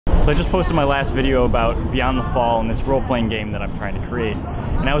So I just posted my last video about Beyond the Fall and this role-playing game that I'm trying to create.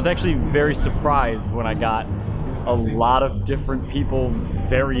 And I was actually very surprised when I got a lot of different people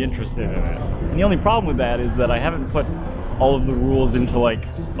very interested in it. And the only problem with that is that I haven't put all of the rules into like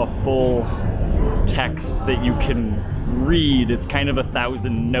a full text that you can read. It's kind of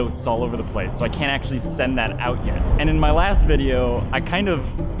 1,000 notes all over the place, so I can't actually send that out yet. And in my last video, I kind of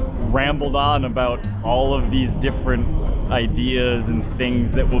rambled on about all of these different ideas and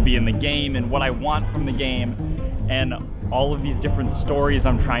things that will be in the game and what I want from the game and all of these different stories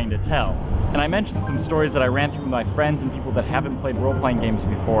I'm trying to tell. And I mentioned some stories that I ran through with my friends and people that haven't played role-playing games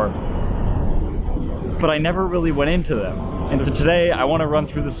before, but I never really went into them. And so today I want to run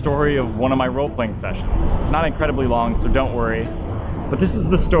through the story of one of my role-playing sessions. It's not incredibly long, so don't worry, but this is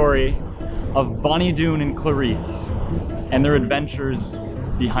the story of Bonnie Doon and Clarice and their adventures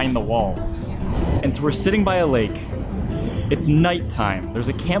behind the walls. And so we're sitting by a lake. It's nighttime. There's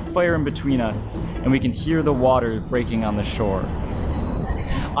a campfire in between us, and we can hear the water breaking on the shore.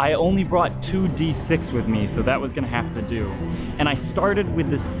 I only brought 2 D6 with me, so that was gonna have to do. And I started with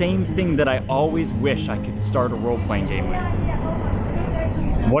the same thing that I always wish I could start a role-playing game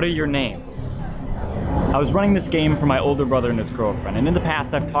with. What are your names? I was running this game for my older brother and his girlfriend, and in the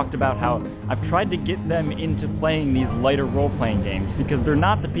past I've talked about how I've tried to get them into playing these lighter role-playing games because they're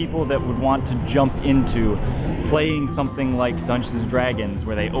not the people that would want to jump into playing something like Dungeons & Dragons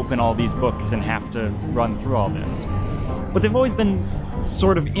where they open all these books and have to run through all this. But they've always been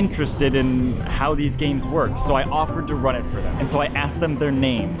sort of interested in how these games work, so I offered to run it for them. And so I asked them their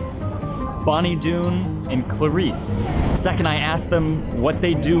names. Bonnie Doon and Clarice. Second, I asked them what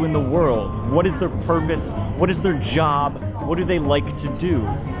they do in the world. What is their purpose? What is their job? What do they like to do?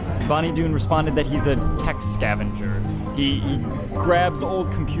 Bonnie Doon responded that he's a tech scavenger. He grabs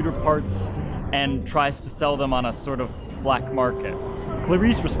old computer parts and tries to sell them on a sort of black market.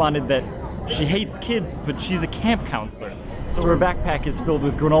 Clarice responded that she hates kids, but she's a camp counselor. So her backpack is filled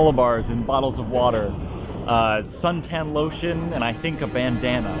with granola bars and bottles of water, suntan lotion, and I think a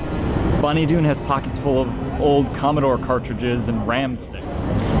bandana. Bonnie Doon has pockets full of old Commodore cartridges and RAM sticks.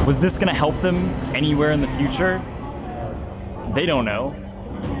 Was this gonna help them anywhere in the future? They don't know,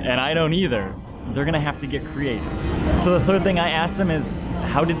 and I don't either. They're gonna have to get creative. So the third thing I asked them is,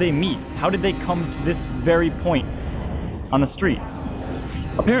 how did they meet? How did they come to this very point on the street?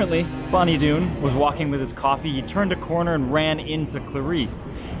 Apparently, Bonnie Doon was walking with his coffee. He turned a corner and ran into Clarice.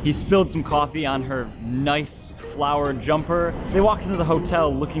 He spilled some coffee on her nice flower jumper. They walked into the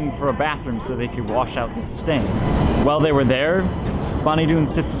hotel looking for a bathroom so they could wash out the stain. While they were there, Bonnie Doon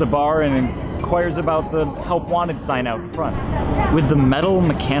sits at the bar and inquires about the help wanted sign out front. With the metal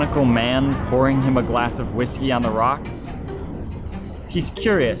mechanical man pouring him a glass of whiskey on the rocks, he's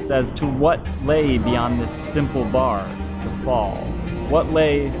curious as to what lay beyond this simple bar, the fall. What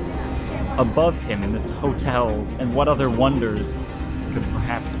lay above him in this hotel, and what other wonders could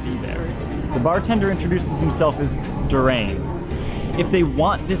perhaps be there. The bartender introduces himself as Durain. If they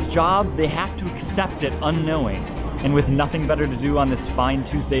want this job, they have to accept it unknowing. And with nothing better to do on this fine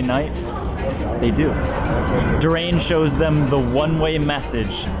Tuesday night, they do. Durain shows them the one-way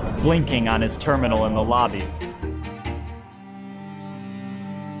message blinking on his terminal in the lobby.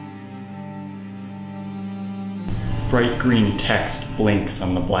 Bright green text blinks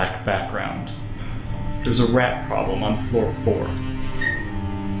on the black background. There's a rat problem on floor 4.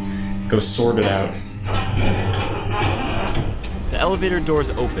 Go sort it out. The elevator doors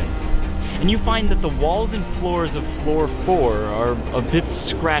open, and you find that the walls and floors of floor 4 are a bit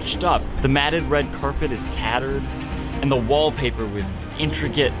scratched up. The matted red carpet is tattered, and the wallpaper with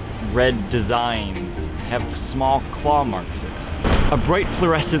intricate red designs have small claw marks in it. A bright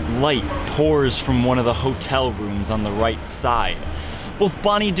fluorescent light pours from one of the hotel rooms on the right side. Both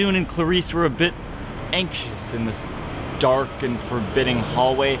Bonnie Doon and Clarice were a bit anxious in this dark and forbidding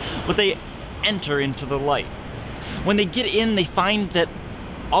hallway, but they enter into the light. When they get in, they find that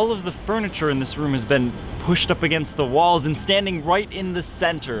all of the furniture in this room has been pushed up against the walls, and standing right in the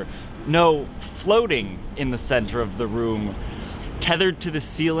center, no, floating in the center of the room, tethered to the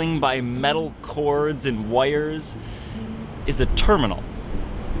ceiling by metal cords and wires, is a terminal.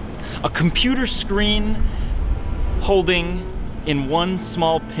 A computer screen holding in one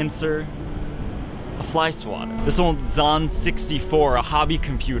small pincer a fly swatter. This old Xon 64, a hobby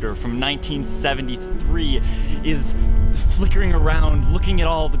computer from 1973, is flickering around, looking at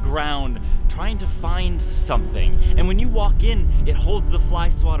all the ground, trying to find something. And when you walk in, it holds the fly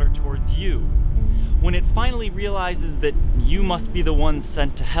swatter towards you. When it finally realizes that you must be the one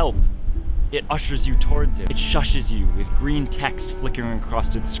sent to help, it ushers you towards it. It shushes you with green text flickering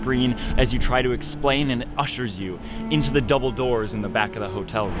across its screen as you try to explain, and it ushers you into the double doors in the back of the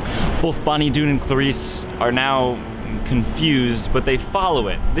hotel room. Both Bonnie Doon and Clarice are now confused, but they follow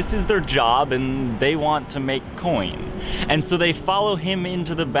it. This is their job and they want to make coin. And so they follow him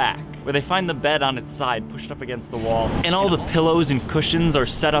into the back, where they find the bed on its side pushed up against the wall, and all the pillows and cushions are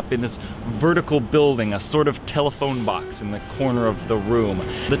set up in this vertical building, a sort of telephone box in the corner of the room.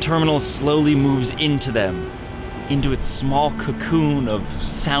 The terminal slowly moves into them, into its small cocoon of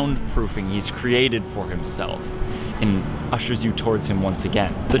soundproofing he's created for himself, and ushers you towards him once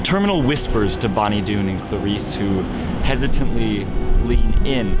again. The terminal whispers to Bonnie Doon and Clarice, who hesitantly lean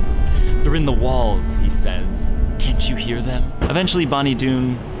in. "They're in the walls," he says. "Can't you hear them?" Eventually Bonnie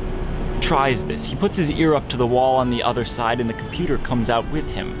Doon tries this. He puts his ear up to the wall on the other side and the computer comes out with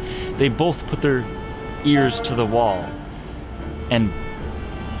him. They both put their ears to the wall, and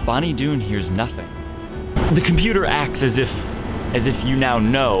Bonnie Doon hears nothing. The computer acts as if you now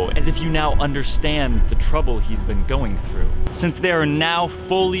know, as if you now understand the trouble he's been going through. Since they are now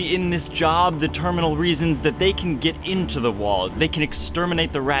fully in this job, the terminal reasons that they can get into the walls. They can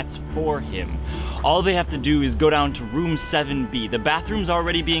exterminate the rats for him. All they have to do is go down to room 7B. The bathroom's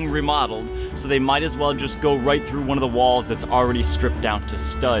already being remodeled, so they might as well just go right through one of the walls that's already stripped down to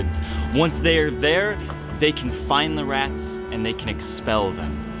studs. Once they are there, they can find the rats and they can expel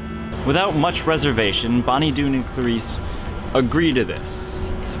them. Without much reservation, Bonnie Doon and Clarice agree to this.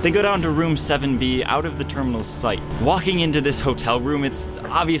 They go down to room 7B out of the terminal's sight. Walking into this hotel room, it's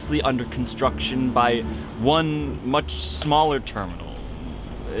obviously under construction by one much smaller terminal.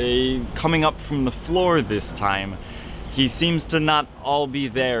 Coming up from the floor this time, he seems to not all be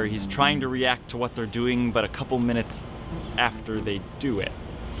there. He's trying to react to what they're doing, but a couple minutes after they do it.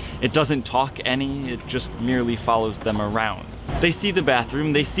 It doesn't talk any, it just merely follows them around. They see the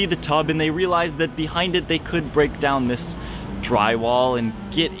bathroom, they see the tub, and they realize that behind it they could break down this drywall and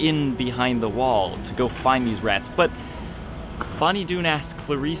get in behind the wall to go find these rats. But Bonnie Doon asks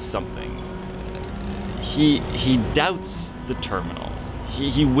Clarice something. He doubts the terminal.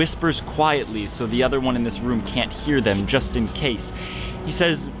 He whispers quietly so the other one in this room can't hear them, just in case. He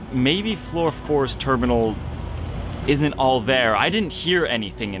says, maybe floor 4's terminal isn't all there. I didn't hear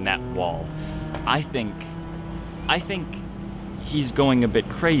anything in that wall. I think he's going a bit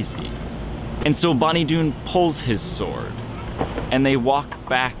crazy. And so Bonnie Doon pulls his sword, and they walk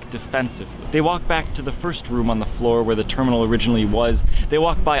back defensively. They walk back to the first room on the floor where the terminal originally was. They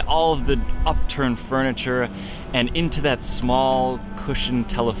walk by all of the upturned furniture and into that small cushioned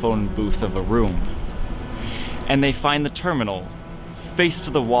telephone booth of a room. And they find the terminal, face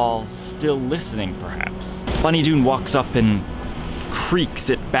to the wall, still listening perhaps. Bonnie Doon walks up and creaks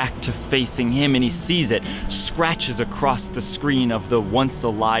it back to facing him, and he sees it, scratches across the screen of the once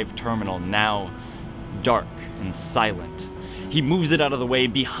alive terminal, now dark and silent. He moves it out of the way.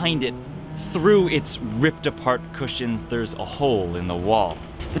 Behind it, through its ripped apart cushions, there's a hole in the wall.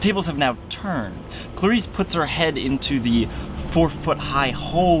 The tables have now turned. Clarice puts her head into the 4-foot-high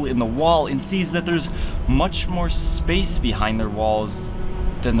hole in the wall and sees that there's much more space behind their walls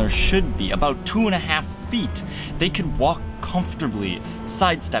than there should be, about 2.5 feet. They could walk comfortably,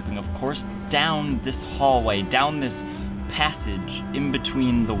 sidestepping, of course, down this hallway, down this passage in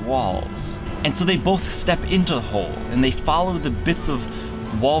between the walls. And so they both step into the hole, and they follow the bits of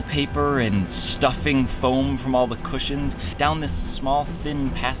wallpaper and stuffing foam from all the cushions down this small, thin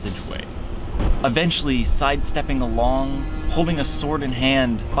passageway. Eventually, sidestepping along, holding a sword in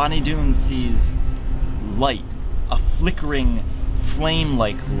hand, Bonnie Doon sees light, a flickering,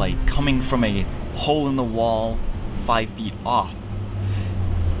 flame-like light coming from a hole in the wall 5 feet off.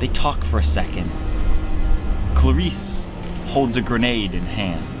 They talk for a second. Clarice holds a grenade in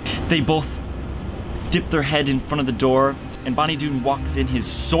hand. They both dip their head in front of the door, and Bonnie Doon walks in, his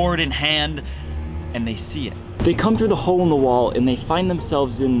sword in hand, and they see it. They come through the hole in the wall, and they find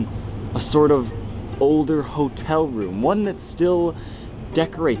themselves in a sort of older hotel room, one that still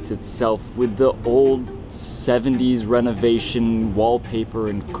decorates itself with the old 70s renovation wallpaper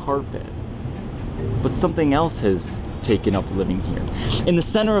and carpet. But something else has taken up living here. In the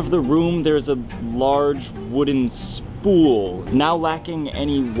center of the room, there's a large wooden spool, now lacking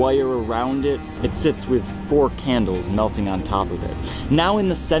any wire around it. It sits with 4 candles melting on top of it. Now in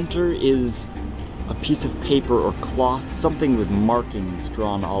the center is a piece of paper or cloth, something with markings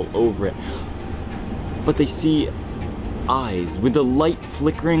drawn all over it. But they see eyes. With the light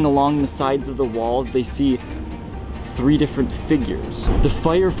flickering along the sides of the walls, they see 3 different figures. The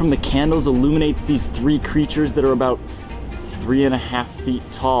fire from the candles illuminates these 3 creatures that are about 3.5 feet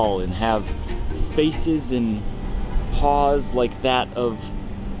tall and have faces and paws like that of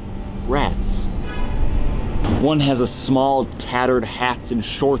rats. One has a small, tattered hats and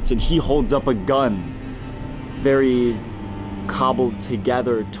shorts, and he holds up a gun, very cobbled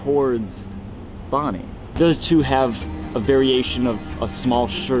together towards Bonnie. The other two have a variation of a small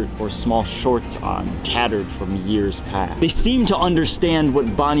shirt or small shorts on, tattered from years past. They seem to understand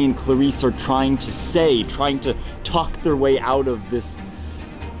what Bonnie and Clarice are trying to say, trying to talk their way out of this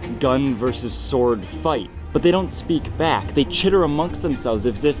gun versus sword fight. But they don't speak back. They chitter amongst themselves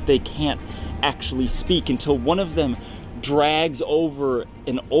as if they can't actually speak, until one of them drags over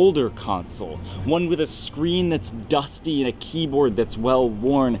an older console, one with a screen that's dusty and a keyboard that's well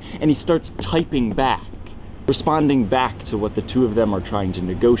worn, and he starts typing back, responding back to what the two of them are trying to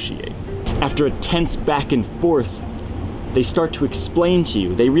negotiate. After a tense back and forth, they start to explain to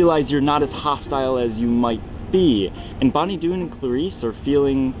you. They realize you're not as hostile as you might be, and Bonnie Doon and Clarice are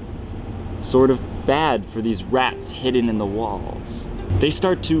feeling sort of bad for these rats hidden in the walls. They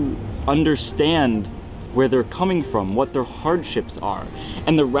start to understand where they're coming from, what their hardships are,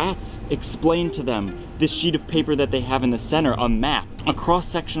 and the rats explain to them this sheet of paper that they have in the center, a map, a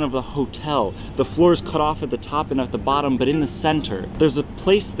cross-section of the hotel. The floor is cut off at the top and at the bottom, but in the center, there's a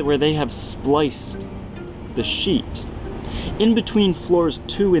place where they have spliced the sheet. In between floors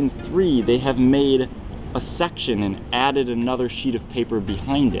 2 and 3, they have made a section and added another sheet of paper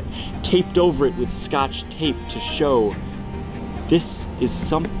behind it, taped over it with Scotch tape to show this is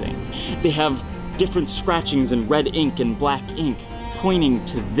something. They have different scratchings in red ink and black ink pointing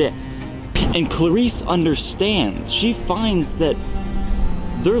to this. And Clarice understands. She finds that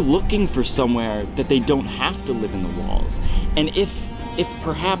they're looking for somewhere that they don't have to live in the walls. And if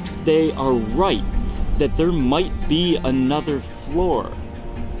perhaps they are right, that there might be another floor.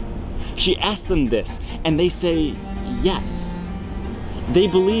 She asks them this, and they say yes. They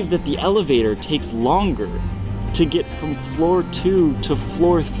believe that the elevator takes longer to get from floor 2 to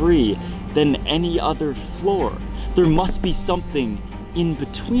floor 3 than any other floor. There must be something in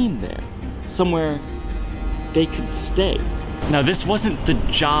between there, somewhere they could stay. Now, this wasn't the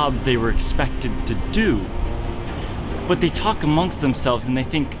job they were expected to do, but they talk amongst themselves and they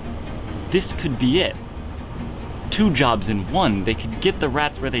think this could be it. 2 jobs in one. They could get the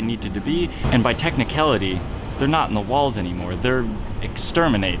rats where they needed to be, and by technicality, they're not in the walls anymore. They're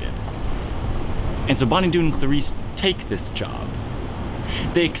exterminated. And so Bonnie Doon and Clarice take this job.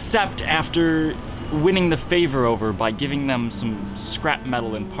 They accept after winning the favor over by giving them some scrap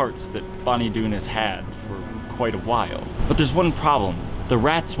metal and parts that Bonnie Doon has had for quite a while. But there's one problem. The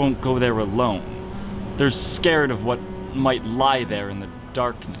rats won't go there alone. They're scared of what might lie there in the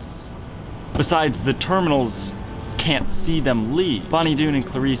darkness. Besides, the terminals can't see them leave. Bonnie Doon and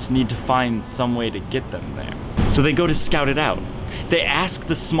Clarice need to find some way to get them there. So they go to scout it out. They ask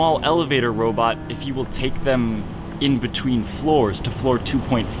the small elevator robot if he will take them in between floors to floor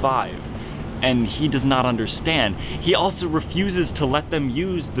 2.5, and he does not understand. He also refuses to let them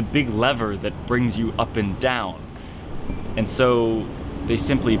use the big lever that brings you up and down. And so they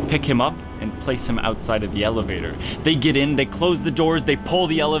simply pick him up and place him outside of the elevator. They get in, they close the doors, they pull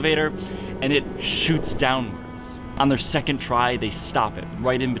the elevator, and it shoots downwards. On their second try, they stop it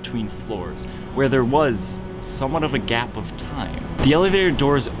right in between floors, where there was somewhat of a gap of time. The elevator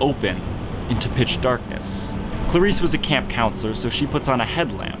doors open into pitch darkness. Clarice was a camp counselor, so she puts on a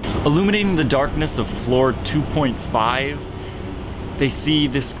headlamp. Illuminating the darkness of floor 2.5, they see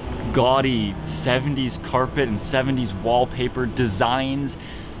this gaudy 70s carpet and 70s wallpaper designs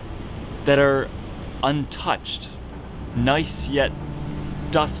that are untouched, nice yet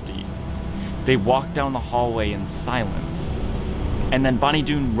dusty. They walk down the hallway in silence, and then Bonnie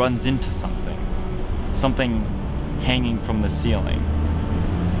Doon runs into something hanging from the ceiling.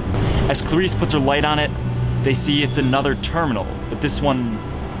 As Clarice puts her light on it, they see it's another terminal, but this one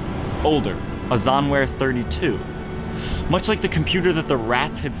older, a Zonware 32. Much like the computer that the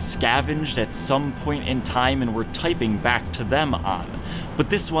rats had scavenged at some point in time and were typing back to them on. But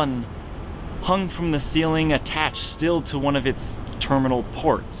this one hung from the ceiling, attached still to one of its terminal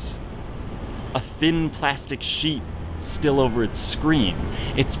ports. A thin plastic sheet still over its screen.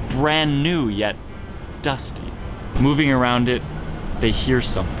 It's brand new, yet dusty. Moving around it, they hear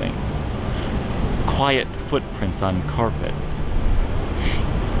something. Quiet footprints on carpet.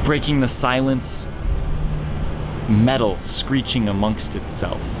 Breaking the silence, metal screeching amongst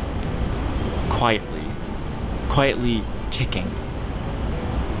itself. Quietly ticking.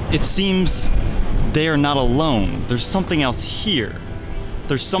 It seems they are not alone. There's something else here.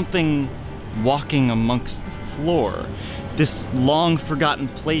 There's something walking amongst the floor. This long forgotten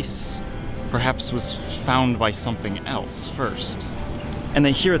place perhaps was found by something else first. And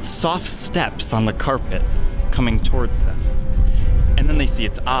they hear its soft steps on the carpet coming towards them. and then they see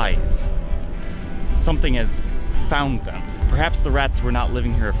its eyes. Something has found them. Perhaps the rats were not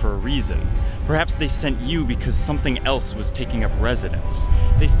living here for a reason. Perhaps they sent you because something else was taking up residence.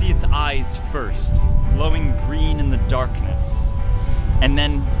 They see its eyes first, glowing green in the darkness, and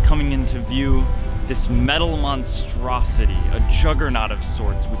then coming into view, this metal monstrosity, a juggernaut of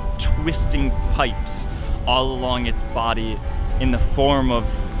sorts with twisting pipes all along its body in the form of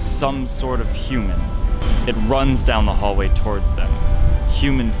some sort of human. It runs down the hallway towards them,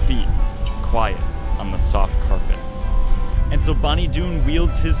 human feet, quiet on the soft carpet. And so Bonnie Doon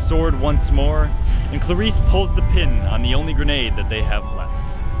wields his sword once more, and Clarice pulls the pin on the only grenade that they have left.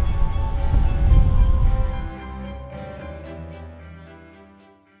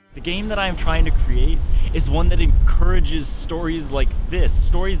 The game that I am trying to create is one that encourages stories like this,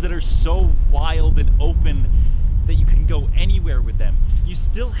 stories that are so wild and open that you can go anywhere with them. You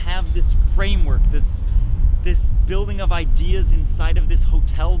still have this framework, this building of ideas inside of this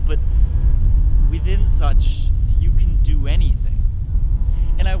hotel, but within such, you can do anything.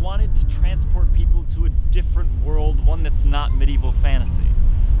 And I wanted to transport people to a different world, one that's not medieval fantasy.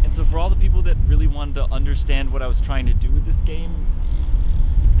 And so for all the people that really wanted to understand what I was trying to do with this game,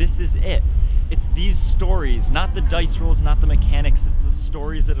 this is it. It's these stories, not the dice rolls, not the mechanics, it's the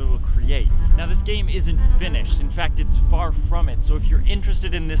stories that it'll create. Now this game isn't finished, in fact it's far from it, so if you're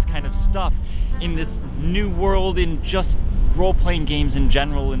interested in this kind of stuff, in this new world, in just role-playing games in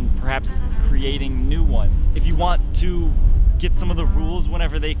general, and perhaps creating new ones, if you want to get some of the rules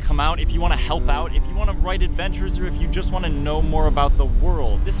whenever they come out, if you want to help out, if you want to write adventures, or if you just want to know more about the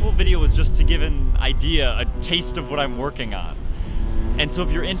world. This whole video was just to give an idea, a taste of what I'm working on. And so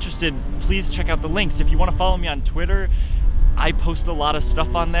if you're interested, please check out the links. If you want to follow me on Twitter, I post a lot of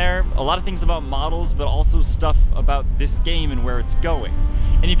stuff on there, a lot of things about models, but also stuff about this game and where it's going.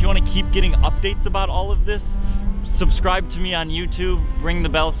 And if you want to keep getting updates about all of this, subscribe to me on YouTube, ring the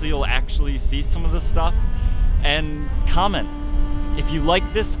bell so you'll actually see some of the stuff, and comment. If you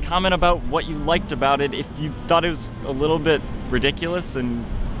like this, comment about what you liked about it. If you thought it was a little bit ridiculous and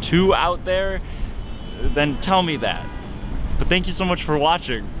too out there, then tell me that. But thank you so much for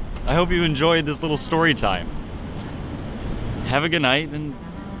watching. I hope you enjoyed this little story time. Have a good night and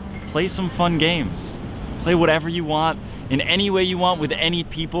play some fun games. Play whatever you want, in any way you want, with any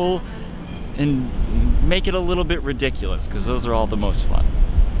people, and make it a little bit ridiculous, because those are all the most fun.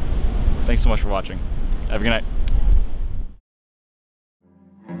 Thanks so much for watching. Have a good night.